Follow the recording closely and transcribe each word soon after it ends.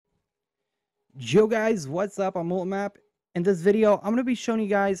Yo guys, what's up? I'm moltencraft. In this video, I'm going to be showing you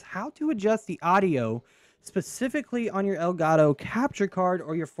guys how to adjust the audio specifically on your Elgato capture card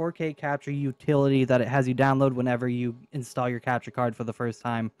or your 4K capture utility that it has you download whenever you install your capture card for the first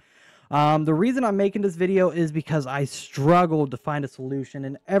time. The reason I'm making this video is because I struggled to find a solution,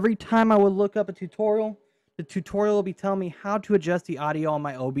 and every time I would look up a tutorial, the tutorial will be telling me how to adjust the audio on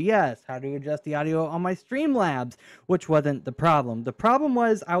my OBS, how to adjust the audio on my Streamlabs, which wasn't the problem. The problem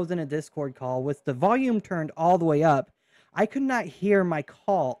was I was in a Discord call with the volume turned all the way up. I could not hear my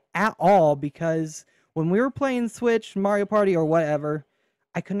call at all because when we were playing Switch, Mario Party, or whatever,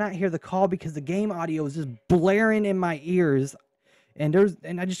 I could not hear the call because the game audio was just blaring in my ears. And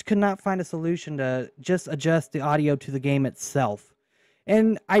I just could not find a solution to just adjust the audio to the game itself.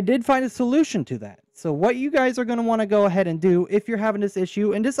 And I did find a solution to that. So what you guys are going to want to go ahead and do if you're having this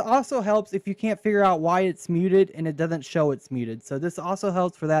issue, and this also helps if you can't figure out why it's muted and it doesn't show it's muted. So this also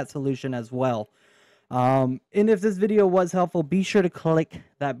helps for that solution as well. And if this video was helpful, be sure to click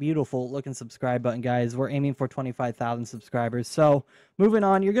that beautiful looking subscribe button, guys. We're aiming for 25,000 subscribers. So moving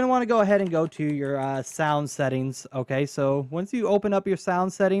on, you're going to want to go ahead and go to your sound settings. Okay, so once you open up your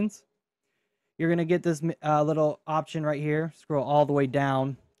sound settings, you're going to get this little option right here. Scroll all the way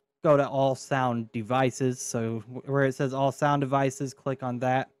down, go to all sound devices. So where it says all sound devices, click on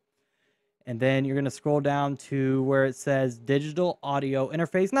that. And then you're going to scroll down to where it says digital audio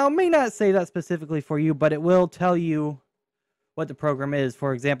interface. Now, it may not say that specifically for you, but it will tell you what the program is.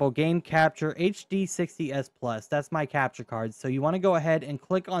 For example, Game Capture HD60S Plus. That's my capture card. So you want to go ahead and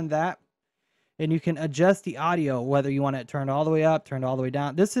click on that. And you can adjust the audio, whether you want it turned all the way up, turned all the way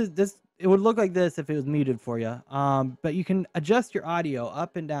down. It would look like this if it was muted for you. But you can adjust your audio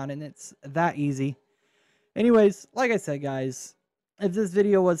up and down, and it's that easy. Anyways, like I said, guys, if this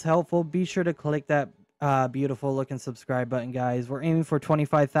video was helpful, be sure to click that beautiful looking subscribe button, guys. We're aiming for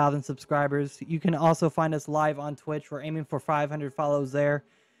 25,000 subscribers. You can also find us live on Twitch. We're aiming for 500 follows there.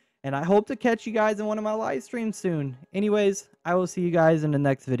 And I hope to catch you guys in one of my live streams soon. Anyways, I will see you guys in the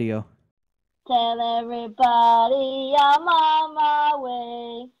next video. Tell everybody I'm on my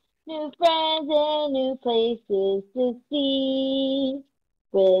way. New friends and new places to see.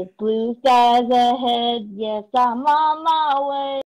 With blue skies ahead, yes, I'm on my way.